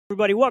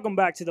Everybody, welcome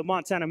back to the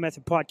Montana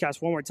Method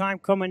Podcast one more time,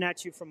 coming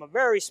at you from a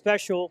very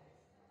special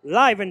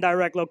live and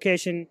direct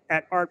location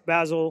at Art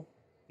Basel,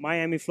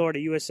 Miami, Florida,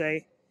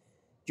 USA.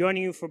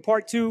 Joining you for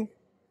part two,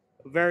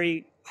 a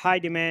very high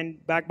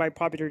demand, backed by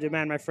popular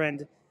demand, my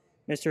friend,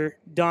 Mr.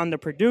 Don, the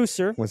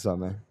producer. What's up,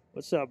 man?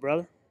 What's up,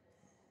 brother?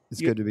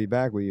 It's good to be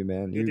back with you,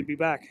 man. Good to be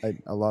back.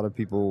 A lot of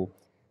people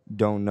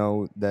don't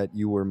know that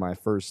you were my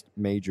first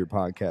major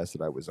podcast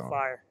that I was on.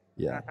 Fire.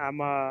 Yeah.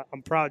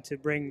 I'm proud to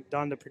bring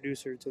Don, the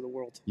producer, to the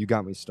world. You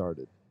got me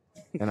started.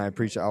 And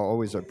I'll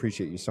always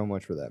appreciate you so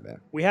much for that, man.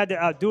 We had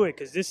to outdo it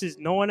because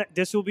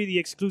this will be the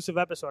exclusive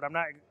episode. I'm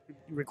not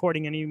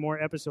recording any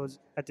more episodes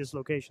at this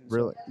location. So.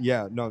 Really?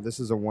 Yeah, no, this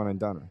is a one and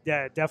done.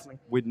 Yeah, definitely.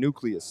 With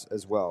Nucleus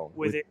as well.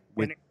 With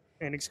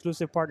an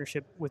exclusive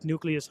partnership with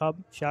Nucleus Hub.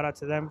 Shout out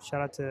to them.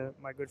 Shout out to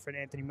my good friend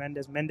Anthony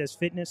Mendez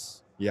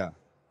Fitness. Yeah.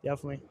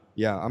 Definitely.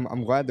 Yeah,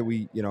 I'm glad that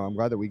we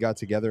got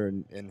together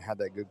and had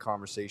that good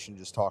conversation,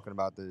 just talking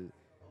about the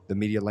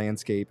media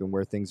landscape and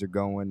where things are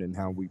going and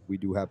how we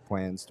do have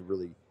plans to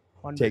really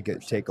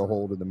 100%. take a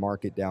hold of the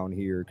market down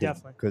here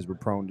because we're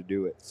prone to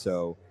do it.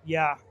 So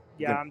yeah,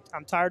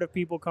 I'm tired of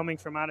people coming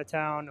from out of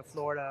town to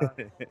Florida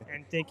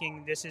and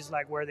thinking this is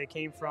like where they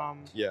came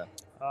from. Yeah.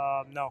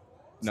 No.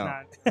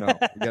 No,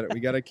 we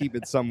got to keep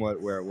it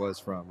somewhat where it was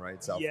from,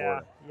 right? South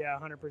Florida. Yeah,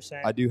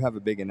 100%. I do have a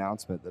big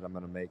announcement that I'm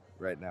going to make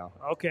right now.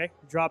 Okay,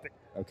 drop it.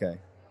 Okay.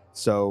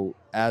 So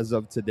as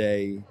of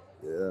today,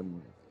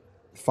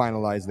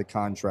 finalize the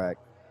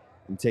contract.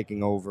 I'm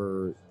taking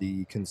over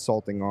the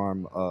consulting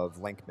arm of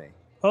LinkMe.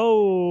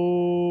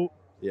 Oh.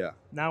 Yeah.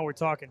 Now we're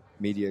talking.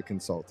 Media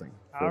consulting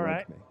for All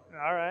right.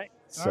 LinkMe. All right.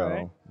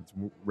 So it's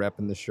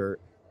repping the shirt,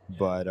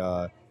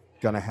 but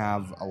going to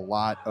have a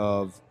lot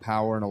of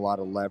power and a lot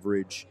of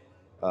leverage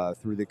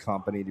through the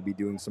company to be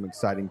doing some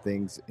exciting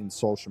things in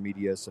social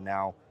media. So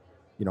now,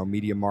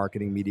 media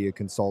marketing, media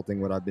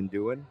consulting, what I've been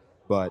doing,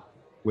 but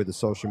with a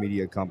social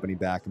media company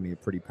backing me, a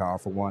pretty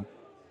powerful one.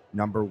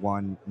 Number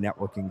one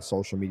networking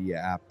social media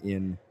app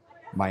in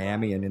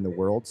Miami and in the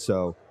world.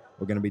 So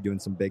we're going to be doing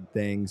some big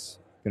things.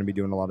 Going to be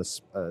doing a lot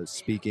of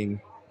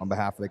speaking on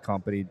behalf of the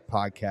company,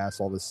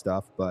 podcasts, all this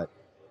stuff. But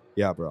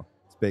yeah, bro,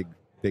 it's big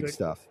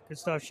stuff. Good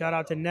stuff. Shout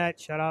out to Net.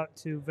 Shout out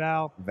to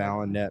Val.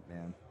 Val and Net,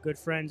 man. Good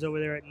friends over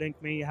there at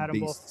LinkMe. You had them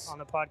Beasts. both on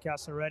the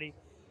podcast already.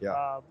 Yeah.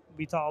 I'll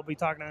be talking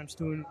to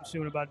them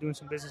soon about doing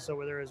some business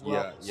over there as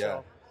well. Yeah.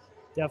 So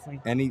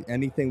definitely.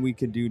 Anything we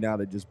can do now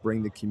to just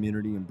bring the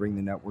community and bring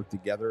the network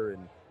together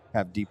and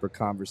have deeper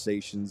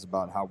conversations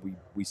about how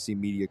we see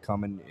media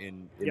coming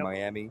in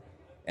Miami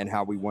and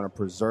how we want to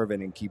preserve it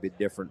and keep it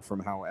different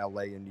from how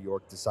LA and New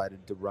York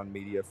decided to run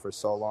media for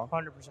so long.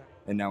 100%.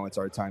 And now it's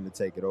our time to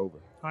take it over.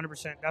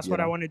 100%. That's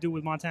what I want to do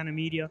with Montana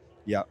Media.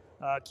 Yeah.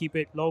 Keep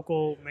it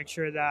local. Make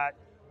sure that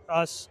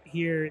us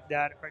here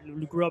that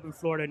grew up in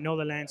Florida know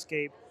the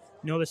landscape,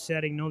 know the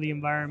setting, know the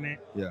environment.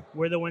 Yeah.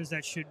 We're the ones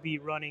that should be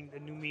running the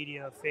new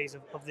media phase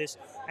of this.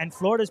 And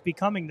Florida's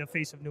becoming the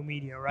face of new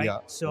media, right?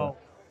 Yeah. So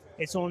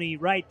it's only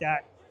right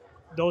that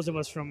those of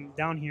us from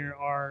down here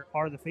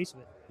are the face of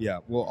it. Yeah.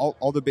 Well,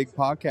 all the big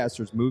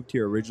podcasters moved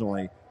here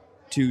originally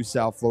to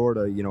South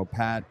Florida.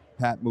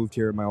 Pat moved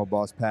here, my old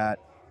boss, Pat.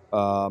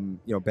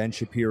 Ben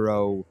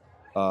Shapiro,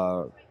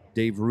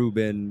 Dave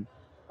Rubin.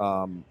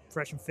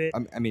 Fresh and Fit.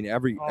 I mean,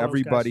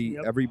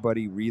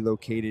 everybody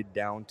relocated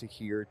down to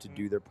here to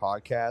do their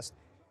podcast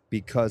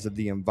because of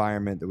the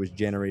environment that was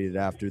generated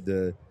after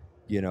the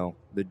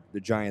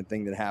giant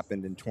thing that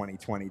happened in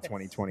 2020,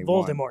 2021.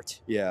 Voldemort.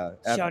 Yeah.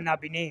 Shall not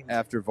be named.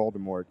 After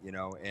Voldemort,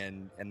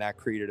 and that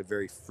created a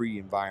very free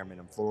environment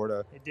in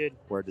Florida. It did.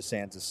 Where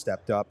DeSantis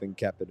stepped up and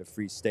kept it a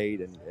free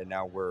state, and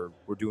now we're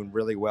doing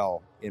really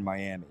well in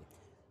Miami.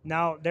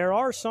 Now, there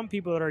are some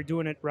people that are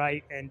doing it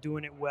right and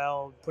doing it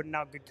well, putting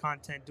out good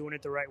content, doing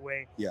it the right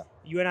way. Yeah.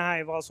 You and I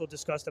have also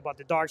discussed about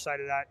the dark side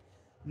of that.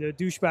 The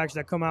douchebags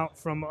that come out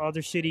from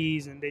other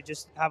cities and they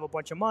just have a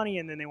bunch of money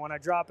and then they want to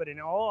drop it and,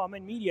 I'm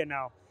in media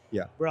now.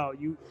 Yeah. Bro,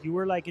 you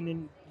were like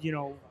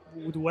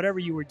with whatever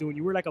you were doing,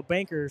 you were like a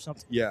banker or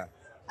something. Yeah.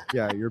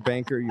 Yeah, you're a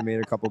banker, you made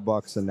a couple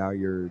bucks and now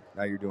you're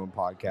doing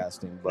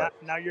podcasting. But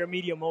now you're a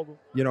media mogul.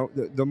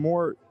 The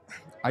more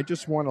I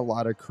just want a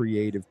lot of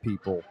creative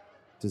people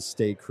to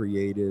stay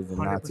creative and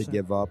 100%. Not to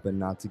give up and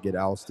not to get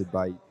ousted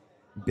by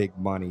big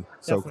money,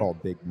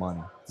 so-called big money.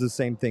 It's the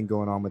same thing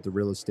going on with the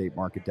real estate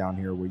market down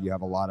here where you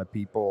have a lot of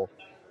people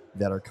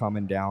that are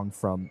coming out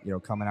from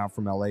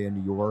LA and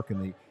New York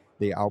and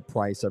they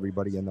outprice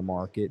everybody in the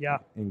market. Yeah.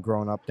 And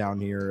growing up down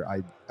here,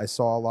 I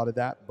saw a lot of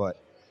that,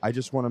 but I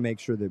just want to make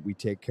sure that we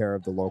take care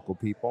of the local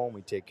people and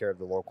we take care of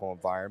the local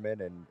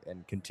environment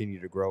and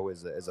continue to grow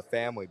as a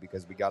family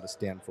because we got to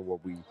stand for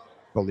what we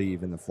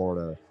believe in the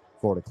Florida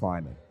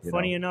climate.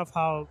 Funny enough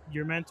how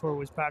your mentor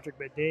was Patrick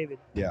Bet-David.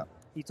 Yeah.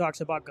 He talks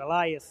about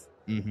Goliath.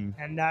 Mm-hmm.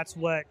 And that's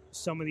what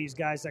some of these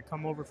guys that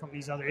come over from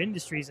these other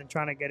industries and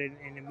trying to get it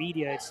in the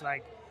media, it's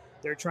like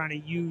they're trying to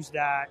use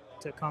that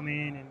to come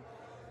in, and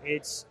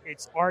it's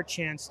our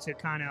chance to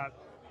kind of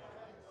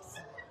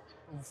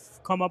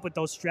come up with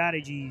those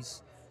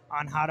strategies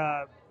on how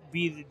to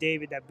be the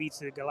David that beats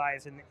the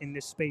Goliath in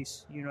this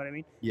space. You know what I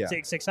mean? Yeah.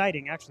 It's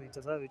exciting, actually,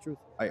 to tell you the truth.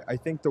 I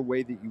think the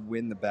way that you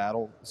win the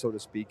battle, so to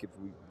speak, if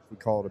we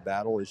call it a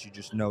battle, is you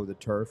just know the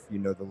turf, you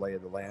know the lay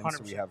of the land, 100%.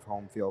 so we have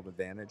home field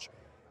advantage.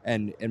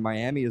 And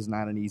Miami is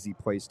not an easy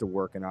place to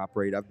work and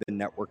operate. I've been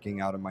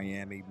networking out of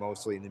Miami,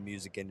 mostly in the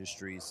music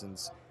industry,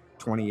 since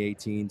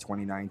 2018,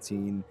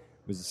 2019.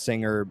 I was a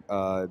singer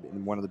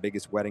in one of the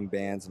biggest wedding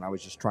bands, and I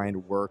was just trying to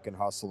work and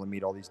hustle and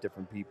meet all these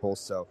different people.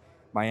 So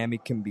Miami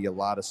can be a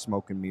lot of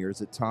smoke and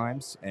mirrors at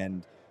times.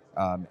 And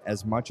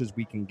as much as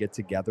we can get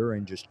together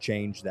and just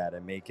change that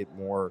and make it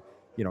more,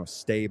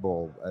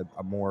 stable,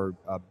 a more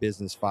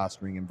business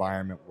fostering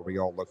environment where we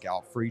all look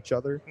out for each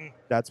other,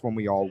 that's when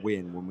we all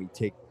win. When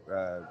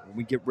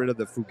we get rid of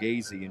the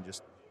fugazi and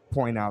just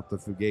point out the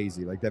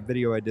fugazi, like that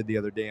video I did the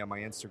other day on my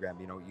Instagram.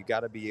 You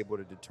got to be able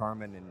to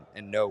determine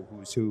and know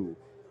who's who.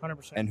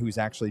 100%. And who's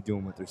actually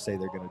doing what they say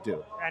they're going to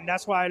do. And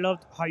that's why I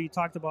loved how you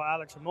talked about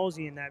Alex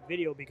Hormozi in that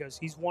video, because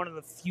he's one of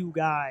the few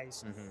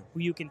guys who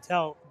you can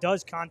tell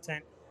does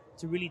content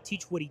to really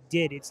teach what he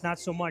did. It's not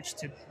so much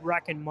to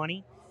reckon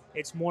money.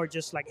 It's more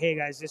just like, hey,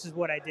 guys, this is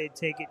what I did.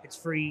 Take it. It's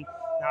free.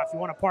 Now, if you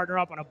want to partner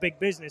up on a big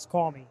business,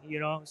 call me,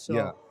 So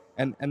yeah.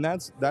 And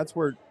that's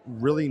where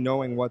really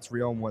knowing what's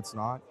real and what's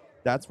not,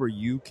 that's where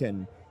you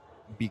can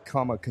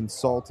become a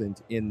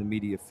consultant in the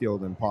media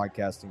field and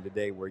podcasting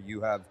today, where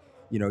you have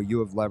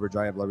leverage.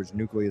 I have leverage.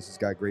 Nucleus has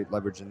got great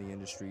leverage in the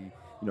industry,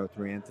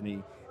 through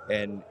Anthony,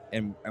 and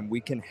we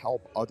can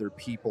help other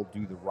people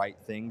do the right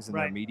things in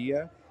their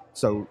media.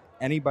 So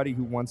anybody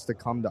who wants to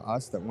come to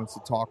us, that wants to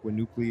talk with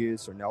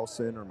Nucleus or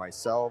Nelson or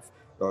myself,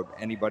 or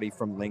anybody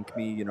from Link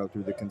Me,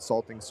 through the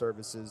consulting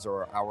services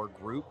or our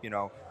group,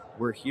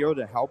 we're here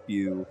to help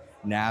you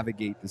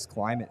navigate this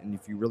climate. And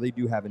if you really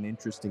do have an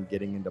interest in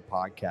getting into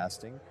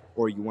podcasting,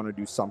 or you want to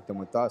do something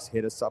with us,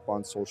 hit us up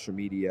on social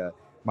media.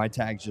 My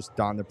tag's just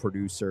Don the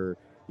Producer.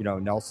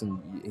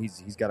 Nelson,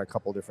 he's got a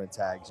couple different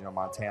tags,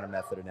 Montana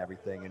Method and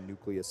everything, and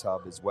Nucleus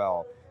Hub as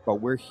well. But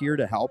we're here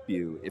to help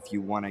you if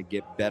you want to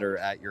get better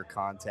at your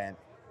content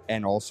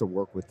and also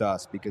work with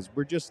us, because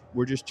we're just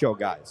chill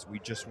guys. We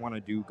just want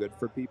to do good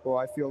for people,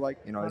 I feel like,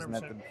 isn't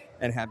that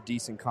and have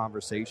decent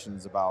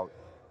conversations about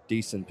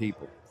decent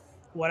people.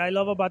 What I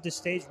love about this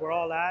stage we're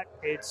all at,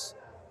 it's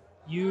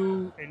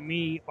you and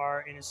me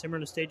are in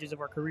similar stages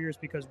of our careers,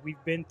 because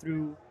we've been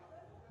through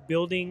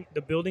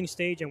the building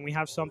stage, and we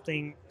have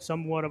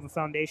somewhat of a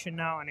foundation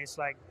now, and it's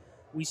like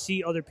we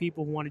see other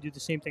people who want to do the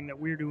same thing that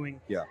we're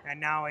doing. Yeah. And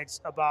now it's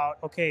about,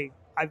 okay,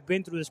 I've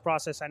been through this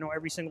process. I know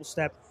every single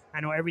step. I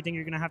know everything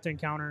you're going to have to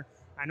encounter.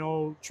 I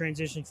know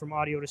transition from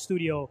audio to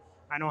studio.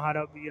 I know how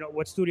to,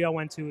 what studio I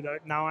went to.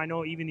 Now I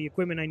know even the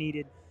equipment I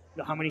needed,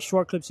 how many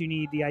short clips you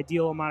need, the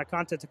ideal amount of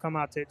content to come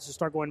out to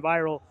start going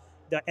viral,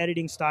 the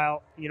editing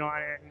style,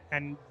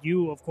 and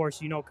you, of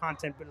course,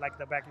 content but like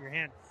the back of your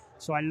hand.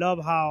 So I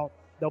love how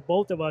the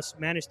both of us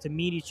managed to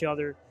meet each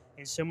other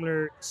in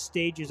similar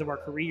stages of our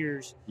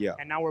careers. Yeah.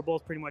 And now we're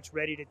both pretty much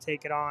ready to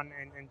take it on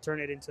and turn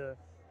it into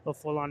a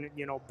full-on,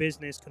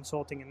 business,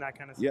 consulting, and that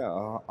kind of thing.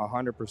 Yeah,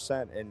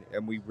 100%.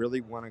 And we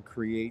really want to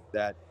create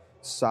that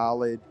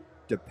solid,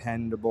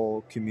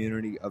 dependable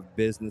community of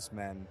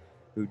businessmen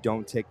who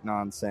don't take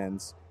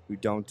nonsense, who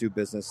don't do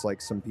business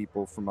like some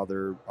people from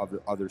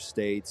other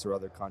states or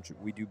other countries.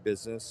 We do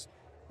business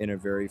in a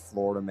very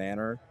Florida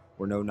manner.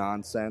 We're no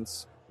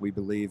nonsense. We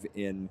believe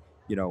in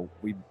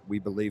we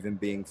believe in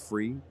being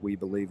free. We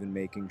believe in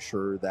making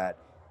sure that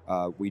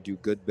we do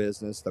good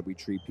business, that we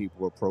treat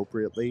people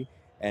appropriately,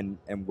 and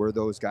we're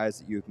those guys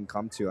that you can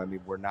come to. I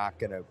mean, we're not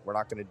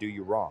gonna do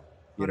you wrong.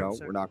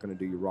 100%. We're not gonna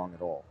do you wrong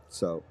at all.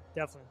 So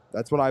Definitely,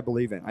 that's what I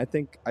believe in. I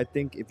think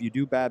if you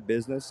do bad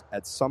business,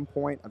 at some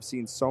point, I've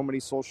seen so many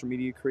social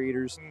media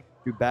creators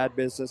do bad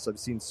business. I've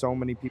seen so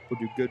many people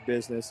do good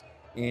business.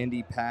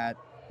 Andy, Pat,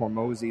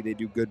 Hormozi, they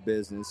do good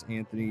business.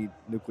 Anthony,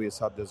 Nucleus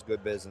Hub does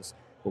good business.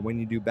 But when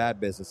you do bad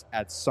business,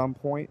 at some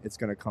point, it's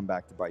going to come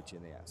back to bite you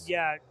in the ass.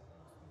 Yeah,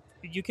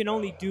 you can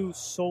only do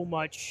so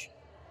much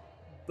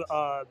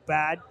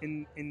bad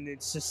in the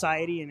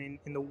society and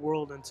in the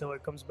world until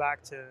it comes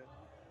back to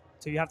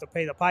you have to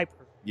pay the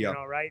piper. Yeah.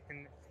 Right?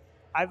 And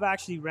I've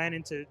actually ran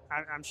into,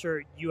 I'm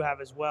sure you have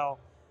as well,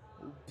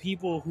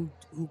 people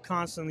who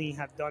constantly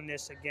have done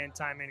this again,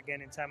 time and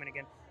again,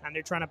 and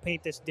they're trying to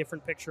paint this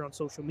different picture on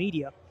social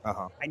media.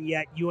 And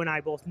yet you and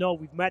I both know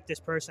we've met this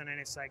person,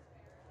 and it's like,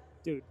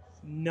 dude,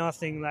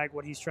 nothing like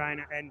what he's trying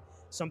to, and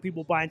some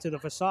people buy into the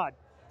facade.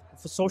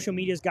 Social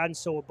media has gotten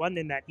so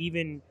abundant that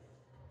even,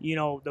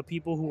 the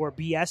people who are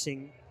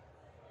BSing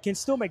can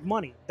still make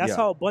money. That's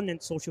how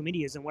abundant social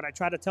media is. And what I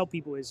try to tell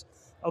people is,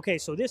 okay,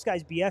 so this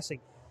guy's BSing.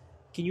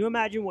 Can you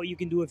imagine what you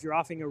can do if you're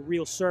offering a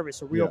real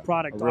service, a real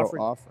product, a real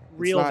offering offering?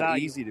 real it's not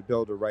value? Easy to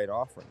build a right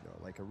offering, though,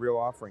 like a real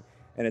offering.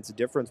 And it's a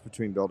difference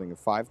between building a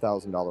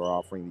 $5,000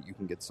 offering that you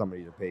can get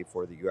somebody to pay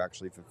for that you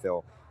actually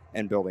fulfill,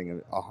 and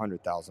building a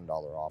 $100,000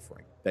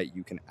 offering that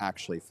you can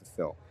actually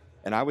fulfill.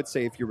 And I would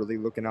say if you're really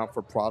looking out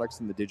for products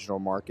in the digital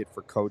market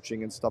for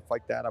coaching and stuff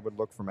like that, I would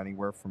look from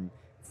anywhere from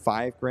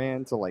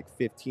 $5,000 to like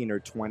 15 or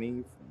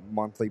 20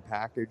 monthly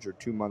package or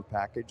 2-month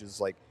package is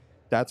like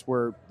that's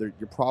where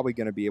you're probably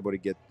going to be able to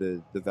get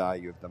the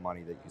value of the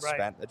money that you Right.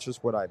 spent. That's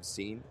just what I've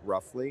seen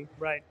roughly.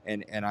 Right.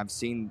 And I've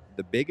seen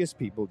the biggest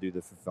people do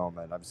the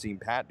fulfillment. I've seen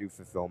Pat do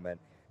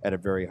fulfillment at a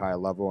very high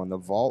level. And the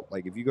vault,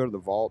 like if you go to the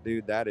vault,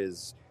 dude, that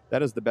is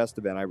the best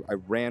event. I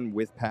ran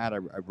with Pat. I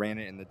ran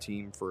it in the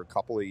team for a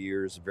couple of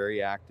years.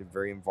 Very active,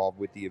 very involved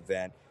with the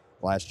event.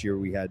 Last year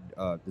we had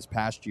this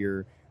past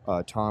year.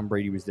 Tom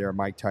Brady was there.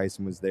 Mike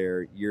Tyson was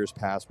there. Years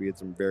past, we had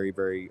some very,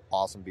 very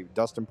awesome people.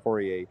 Dustin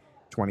Poirier,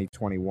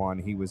 2021,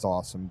 he was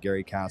awesome.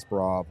 Gary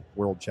Kasparov,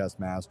 world chess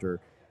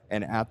master.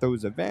 And at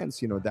those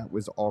events, that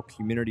was all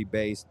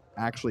community-based,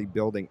 actually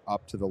building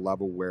up to the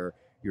level where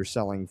you're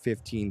selling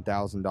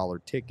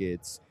 $15,000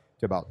 tickets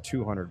to about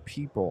 200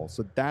 people.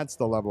 So that's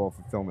the level of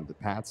fulfillment that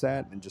Pat's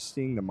at. And just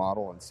seeing the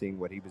model and seeing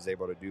what he was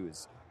able to do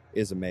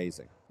is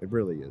amazing. It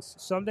really is.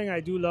 Something I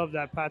do love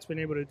that Pat's been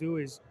able to do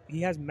is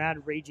he has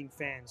mad raging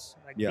fans.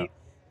 Like Yeah.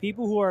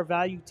 People who are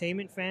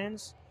valuetainment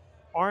fans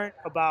aren't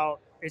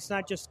about. It's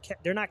not just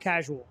they're not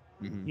casual.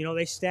 Mhm.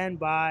 They stand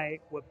by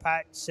what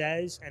Pat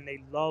says and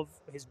they love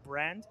his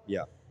brand.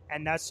 Yeah.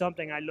 And that's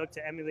something I look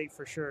to emulate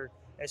for sure,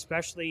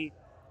 especially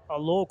a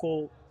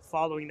local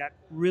following that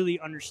really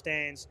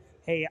understands.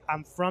 Hey,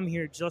 I'm from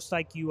here just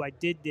like you. I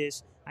did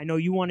this. I know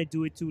you want to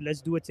do it too.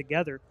 Let's do it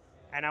together.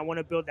 And I want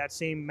to build that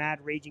same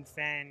mad raging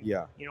fan.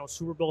 Yeah.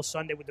 Super Bowl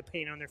Sunday with the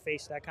paint on their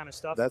face, that kind of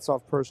stuff. That's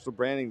off personal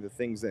branding, the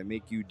things that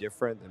make you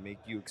different, that make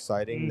you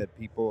exciting, that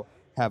people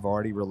have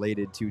already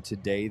related to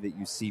today, that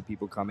you see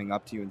people coming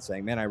up to you and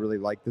saying, man, I really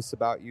like this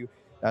about you.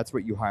 That's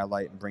what you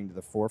highlight and bring to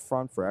the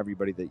forefront for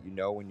everybody that you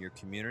know in your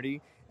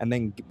community. And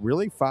then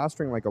really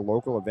fostering like a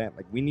local event.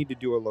 Like we need to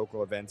do a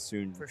local event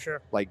soon. For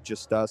sure. Like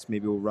just us.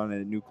 Maybe we'll run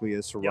it at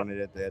Nucleus or Yep. run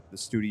it at the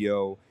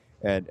studio,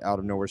 at Out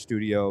of Nowhere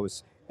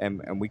Studios.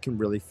 And we can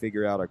really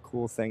figure out a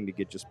cool thing to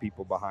get just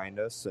people behind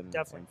us and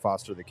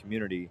foster the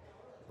community.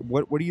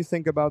 What do you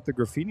think about the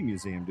graffiti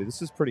museum, dude?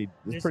 This is pretty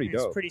dope.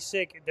 It's pretty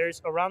sick.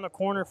 There's around the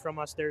corner from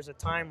us. There's a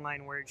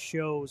timeline where it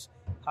shows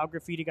how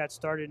graffiti got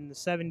started in the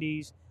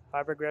 70s, how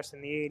it progressed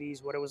in the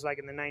 80s, what it was like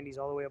in the 90s,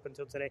 all the way up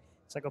until today.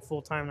 It's like a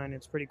full timeline.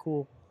 It's pretty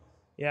cool.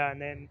 Yeah,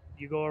 and then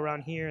you go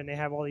around here and they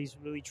have all these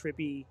really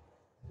trippy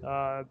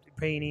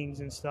paintings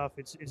and stuff.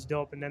 It's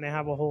dope. And then they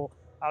have a whole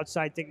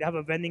outside thing. They have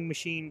a vending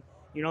machine.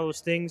 You know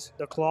those things,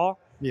 the claw?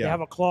 Yeah. They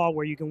have a claw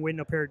where you can win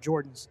a pair of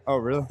Jordans. Oh,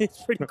 really?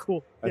 It's pretty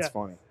cool. That's yeah.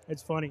 funny.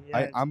 It's funny.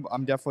 Yeah.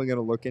 I'm definitely going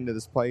to look into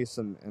this place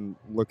and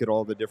look at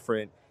all the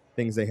different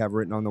things they have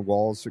written on the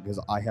walls because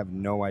I have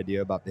no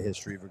idea about the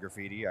history of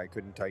graffiti. I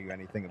couldn't tell you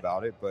anything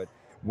about it, but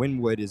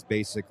Wynwood is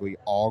basically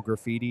all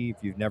graffiti. If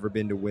you've never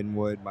been to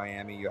Wynwood,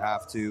 Miami, you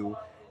have to.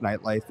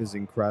 Nightlife is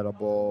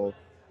incredible.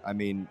 I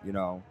mean, if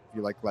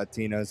you like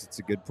Latinas, it's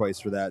a good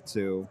place for that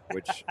too,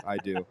 which I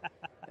do.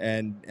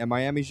 And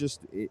Miami's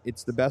just,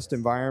 it's the best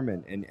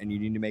environment, and you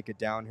need to make it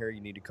down here.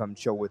 You need to come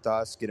chill with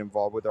us, get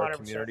involved with our 100%.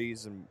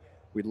 communities, and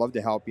we'd love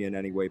to help you in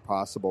any way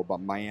possible, but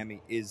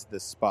Miami is the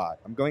spot.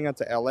 I'm going out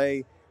to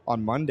LA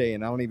on Monday,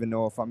 and I don't even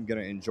know if I'm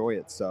going to enjoy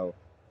it, so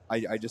I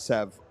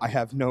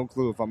have no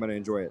clue if I'm going to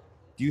enjoy it.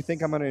 Do you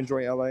think I'm going to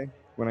enjoy LA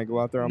when I go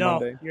out there on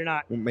Monday? No, you're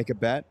not. We'll make a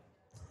bet?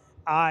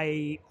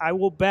 I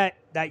will bet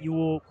that you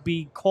will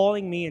be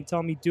calling me and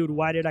tell me, dude,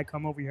 why did I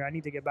come over here? I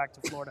need to get back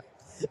to Florida.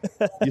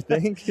 You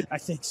think? I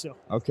think so.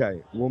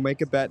 Okay, we'll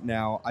make a bet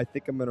now. I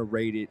think I'm going to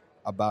rate it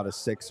about a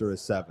 6 or a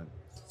 7.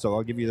 So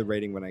I'll give you the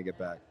rating when I get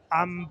back.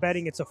 I'm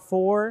betting it's a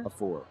 4. A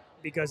 4.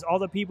 Because all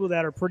the people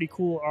that are pretty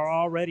cool are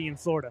already in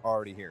Florida.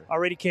 Already here.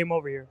 Already came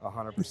over here.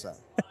 100%.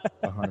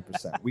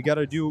 100%. We got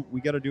to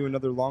do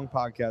another long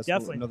podcast.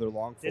 Definitely. Another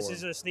long form. This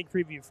is a sneak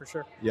preview for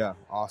sure. Yeah,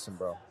 awesome,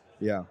 bro.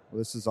 Yeah, well,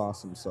 this is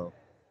awesome. So,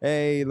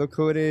 hey, look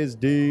who it is.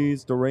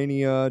 D's,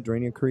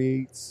 Dorania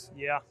Creates.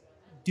 Yeah.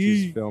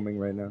 She's filming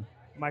right now.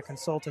 My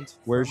consultant.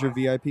 Where's your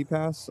VIP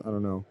pass? I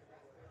don't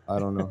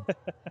know.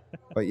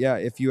 But yeah,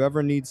 if you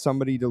ever need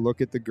somebody to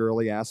look at the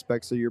girly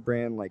aspects of your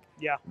brand, like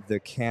the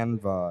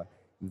Canva,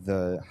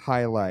 the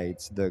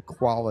highlights, the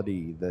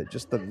quality,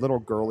 just the little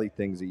girly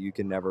things that you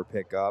can never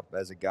pick up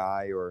as a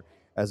guy or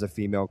as a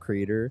female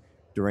creator,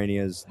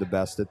 Dorania is the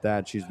best at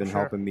that. She's been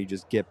helping me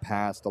just get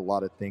past a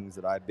lot of things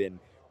that I've been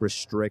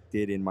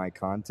restricted in my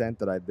content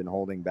that I've been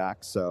holding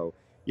back. So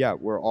yeah,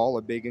 we're all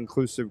a big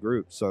inclusive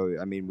group. So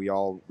I mean, we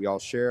all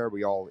share,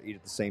 we all eat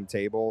at the same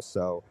table.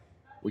 So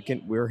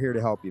we're here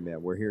to help you,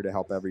 man. We're here to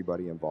help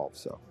everybody involved.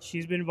 So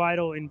she's been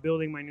vital in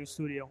building my new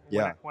studio.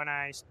 When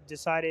I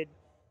decided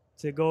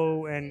to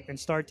go and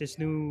start this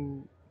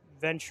new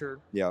venture,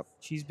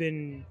 she's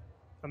been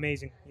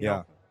amazing. You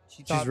know?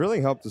 She's really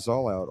helped us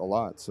all out a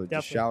lot. So Definitely.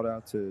 just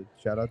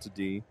shout out to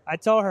D. I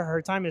tell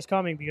her time is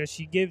coming because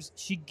she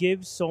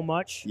gives so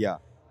much. Yeah.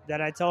 That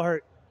I tell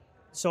her.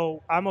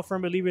 So I'm a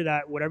firm believer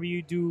that whatever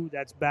you do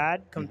that's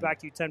bad comes back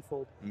to you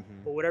tenfold,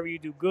 but whatever you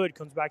do good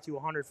comes back to you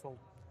 100-fold.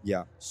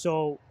 Yeah.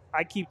 So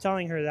I keep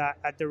telling her that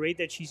at the rate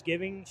that she's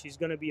giving, she's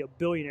going to be a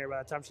billionaire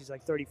by the time she's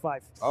like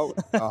 35. Oh,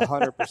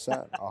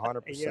 100%,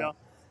 100%. You know?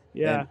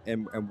 Yeah.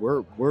 And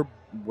we're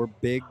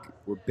big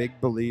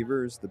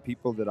believers. The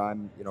people that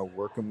I'm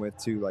working with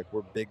too, like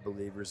we're big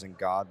believers in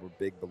God. We're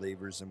big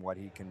believers in what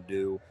He can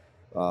do.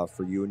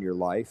 for you in your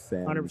life.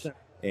 And 100%.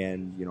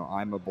 and you know,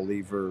 I'm a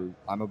believer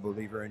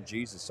in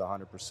Jesus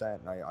 100%.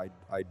 And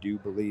I do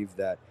believe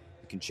that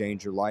it can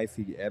change your life.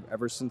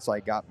 Ever since I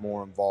got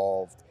more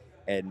involved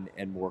and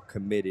more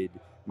committed,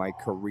 my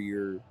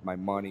career, my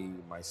money,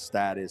 my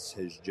status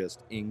has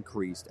just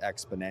increased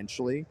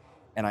exponentially.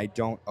 And I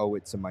don't owe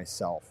it to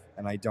myself,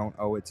 and I don't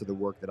owe it to the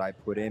work that I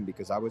put in,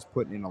 because I was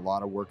putting in a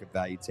lot of work at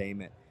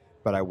Valuetainment,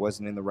 but I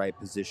wasn't in the right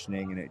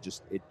positioning, and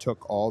it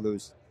took all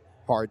those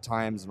hard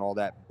times and all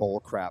that bull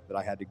crap that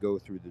I had to go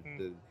through,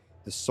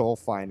 the soul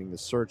finding, the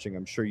searching.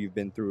 I'm sure you've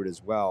been through it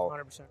as well,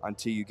 100%.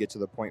 until you get to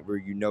the point where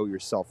you know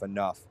yourself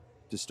enough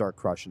to start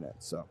crushing it.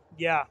 So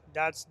Yeah,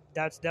 that's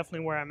definitely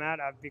where I'm at.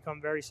 I've become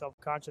very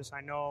self-conscious.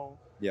 I know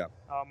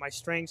my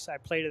strengths. I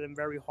play to them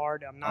very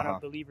hard. I'm not a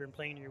believer in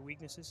playing to your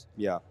weaknesses.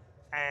 Yeah.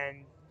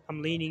 And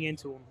I'm leaning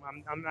into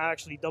them. I'm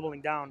actually doubling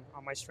down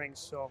on my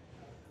strengths. So,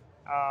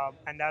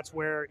 and that's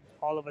where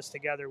all of us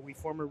together, we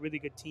form a really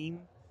good team.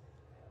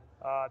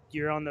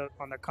 You're on the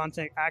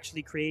content,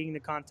 actually creating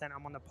the content.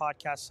 I'm on the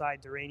podcast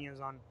side.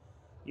 Duranian's on,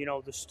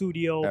 the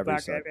studio.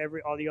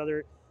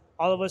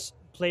 All of us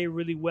play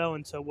really well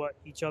into what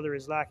each other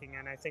is lacking,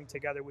 and I think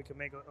together we can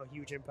make a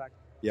huge impact.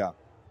 Yeah,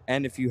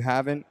 and if you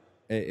haven't,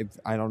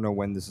 I don't know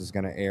when this is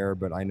going to air,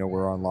 but I know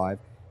we're on live.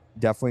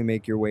 Definitely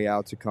make your way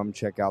out to come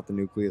check out the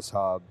Nucleus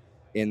Hub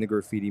in the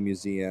Graffiti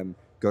Museum.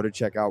 Go to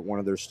check out one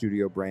of their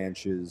studio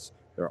branches.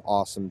 They're an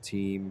awesome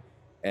team.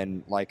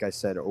 And like I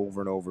said over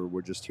and over,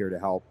 we're just here to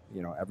help,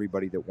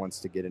 everybody that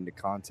wants to get into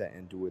content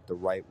and do it the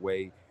right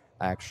way,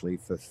 actually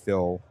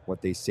fulfill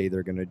what they say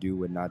they're going to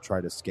do and not try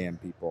to scam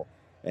people.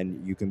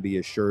 And you can be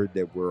assured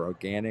that we're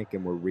organic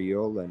and we're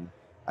real. And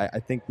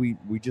I think we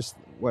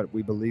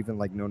believe in,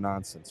 like, no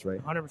nonsense,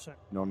 right? 100%.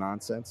 No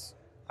nonsense.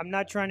 I'm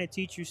not trying to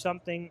teach you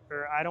something,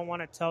 or I don't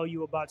want to tell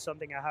you about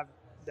something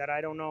that I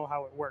don't know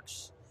how it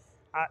works.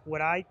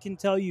 What I can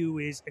tell you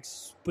is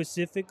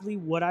specifically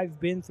what I've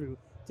been through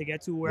to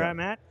get to where I'm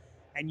at,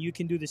 and you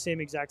can do the same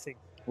exact thing.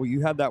 Well,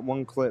 you had that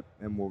one clip,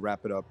 and we'll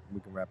wrap it up. We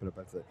can wrap it up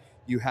after that.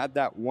 You had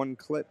that one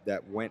clip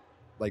that went,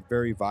 like,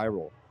 very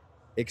viral.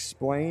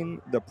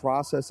 Explain the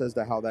process as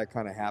to how that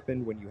kind of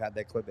happened when you had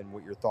that clip, and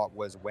what your thought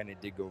was when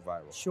it did go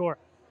viral. Sure.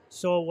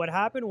 So what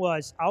happened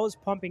was I was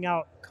pumping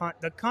out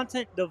the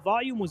content. The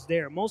volume was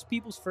there. Most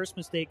people's first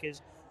mistake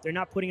is they're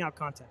not putting out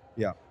content.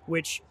 Yeah.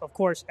 Which, of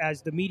course,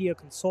 as the media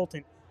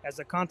consultant, as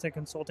the content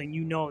consultant,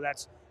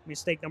 that's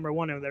mistake number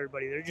one of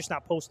everybody. They're just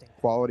not posting.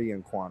 Quality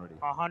and quantity.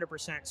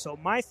 100%. So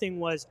my thing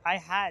was I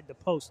had to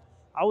post.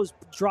 I was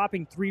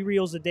dropping 3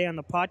 reels a day on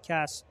the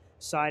podcast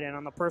side, and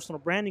on the personal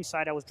branding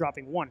side, I was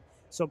dropping 1.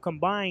 So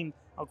combined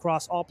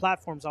across all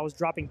platforms, I was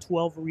dropping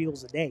 12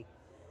 reels a day.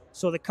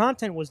 So the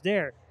content was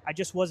there. I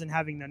just wasn't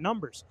having the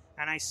numbers.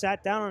 And I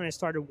sat down and I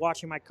started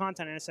watching my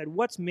content, and I said,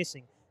 what's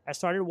missing? I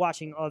started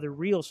watching other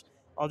reels,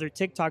 other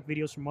TikTok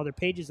videos from other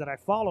pages that I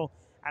follow,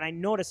 and I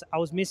noticed I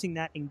was missing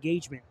that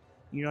engagement.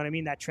 You know what I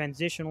mean? That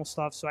transitional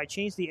stuff. So I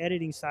changed the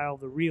editing style of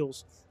the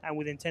reels, and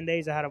within 10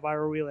 days, I had a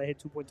viral reel that hit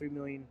 2.3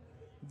 million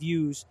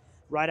views.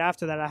 Right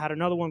after that, I had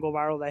another one go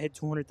viral that hit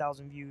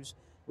 200,000 views.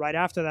 Right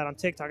after that, on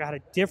TikTok, I had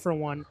a different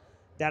one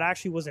that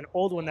actually was an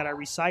old one that I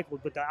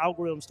recycled, but the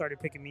algorithm started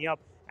picking me up.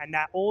 And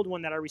that old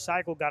one that I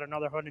recycled got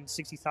another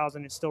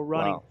 160,000. It's still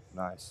running. Wow,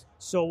 nice.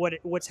 So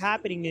what's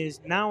happening is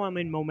now I'm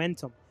in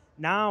momentum.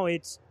 Now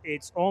it's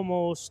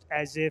almost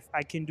as if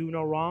I can do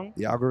no wrong.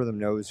 The algorithm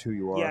knows who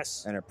you are,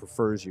 yes, and it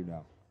prefers you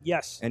now.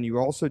 Yes. And you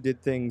also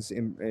did things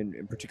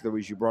in particular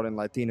ways. You brought in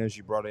Latinas.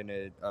 You brought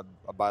in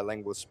a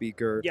bilingual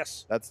speaker.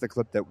 Yes. That's the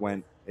clip that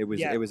went. It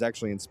was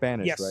actually in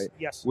Spanish, yes, right?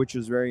 Yes. Which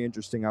is very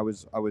interesting. I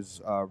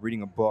was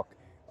reading a book.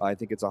 I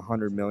think it's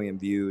 100 million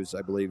views,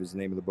 I believe is the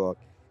name of the book.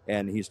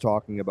 And he's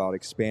talking about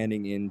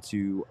expanding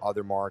into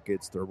other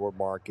markets, third world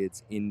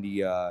markets,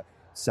 India,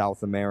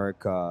 South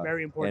America.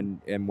 Very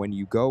important. And when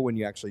you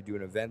actually do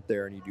an event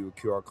there and you do a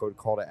QR code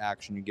call to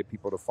action, you get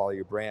people to follow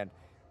your brand.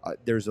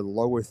 There's a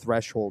lower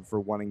threshold for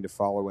wanting to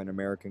follow an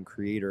American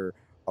creator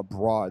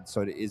abroad.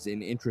 So it is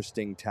an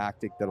interesting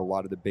tactic that a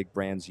lot of the big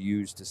brands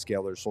use to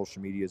scale their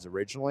social medias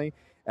originally.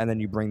 And then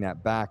you bring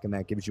that back, and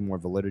that gives you more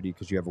validity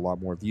because you have a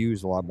lot more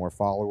views, a lot more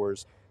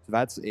followers. So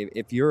that's,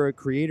 if you're a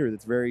creator,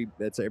 that's very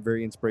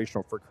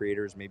inspirational for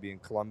creators, maybe in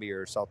Colombia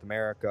or South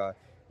America.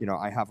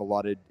 I have a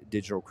lot of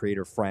digital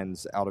creator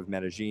friends out of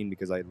Medellin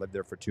because I lived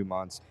there for 2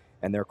 months,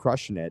 and they're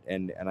crushing it.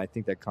 And I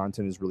think that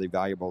content is really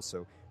valuable.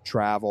 So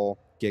travel,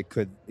 get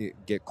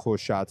cool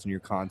shots in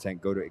your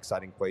content, go to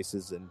exciting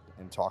places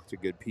and talk to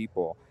good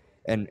people.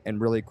 And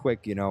really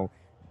quick,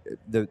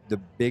 the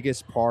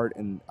biggest part,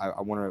 and I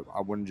want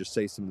to just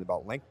say something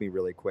about LinkMe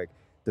really quick.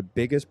 The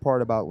biggest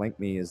part about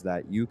LinkMe is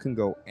that you can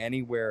go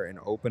anywhere and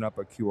open up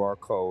a QR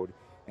code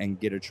and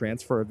get a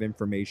transfer of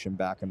information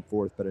back and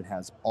forth, but it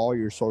has all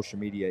your social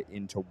media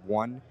into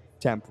one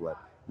template,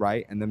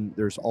 right? And then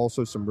there's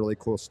also some really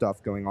cool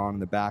stuff going on in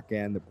the back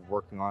end that we're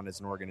working on as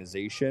an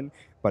organization,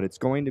 but it's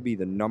going to be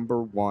the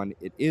number one.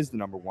 It is the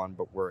number one,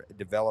 but we're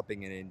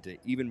developing it into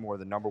even more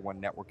the number one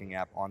networking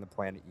app on the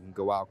planet. You can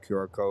go out,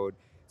 QR code,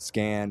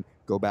 scan,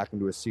 go back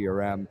into a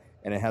CRM,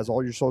 and it has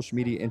all your social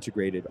media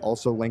integrated.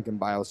 Also, Lincoln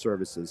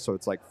Bioservices. So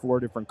it's like 4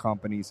 different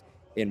companies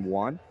in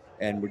one,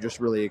 and we're just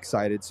really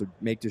excited. So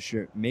make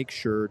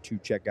sure to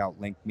check out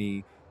Link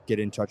Me. Get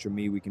in touch with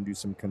me. We can do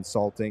some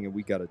consulting, and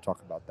we got to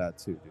talk about that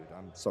too, dude.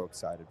 I'm so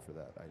excited for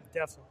that.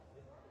 Definitely.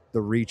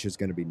 The reach is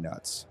going to be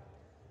nuts.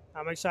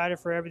 I'm excited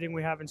for everything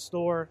we have in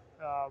store.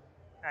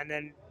 And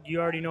then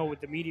you already know with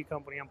the media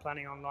company I'm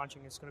planning on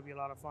launching, it's going to be a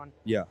lot of fun.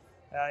 Yeah.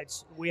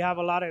 We have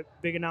a lot of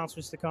big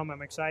announcements to come.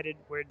 I'm excited.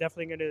 We're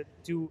definitely going to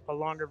do a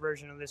longer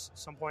version of this at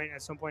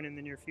some point in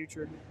the near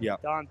future. Yeah.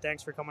 Don,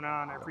 thanks for coming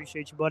on. I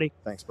appreciate you, buddy.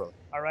 Thanks, brother.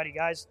 Alrighty,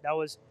 guys. That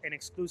was an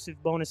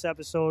exclusive bonus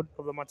episode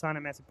of the Montana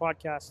Method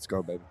Podcast. Let's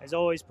go, baby. As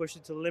always, push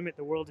it to the limit.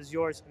 The world is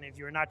yours. And if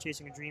you're not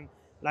chasing a dream,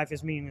 life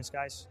is meaningless,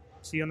 guys.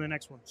 See you on the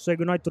next one. Say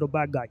goodnight to the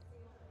bad guy.